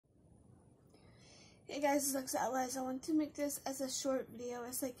Hey guys, it's Alexa Atlas. I want to make this as a short video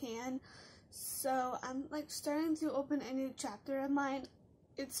as I can. So I'm starting to open a new chapter of mine.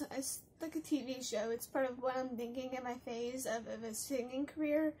 It's like a TV show. It's part of what I'm thinking in my phase of a singing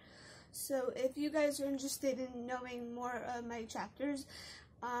career. So if you guys are interested in knowing more of my chapters,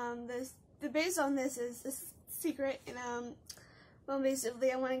 the base on this is a secret, and well,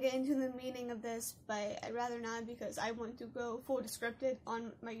 basically I want to get into the meaning of this, but I'd rather not because I want to go full descripted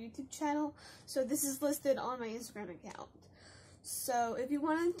on my YouTube channel. So this is listed on my Instagram account. So if you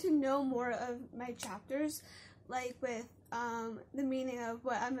wanted to know more of my chapters, like with the meaning of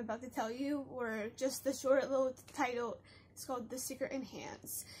what I'm about to tell you, or just the short little title, it's called The Secret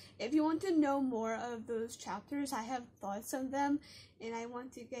Enhance. If you want to know more of those chapters, I have thoughts of them, and I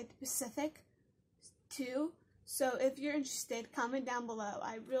want to get specific too. So if you're interested, comment down below.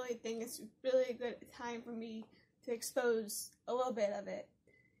 I really think it's really a good time for me to expose a little bit of it.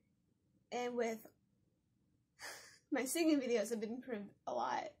 And with my singing videos have been improved a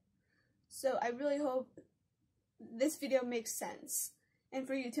lot. So I really hope this video makes sense and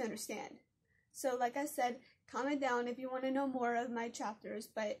for you to understand. So like I said, comment down if you want to know more of my chapters.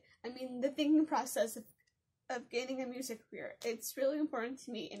 But I mean, the thinking process of gaining a music career, it's really important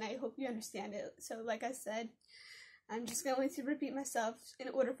to me, and I hope you understand it. So like I said, I'm just going to repeat myself in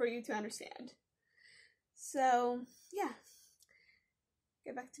order for you to understand. So yeah,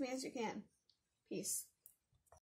 get back to me as you can. Peace.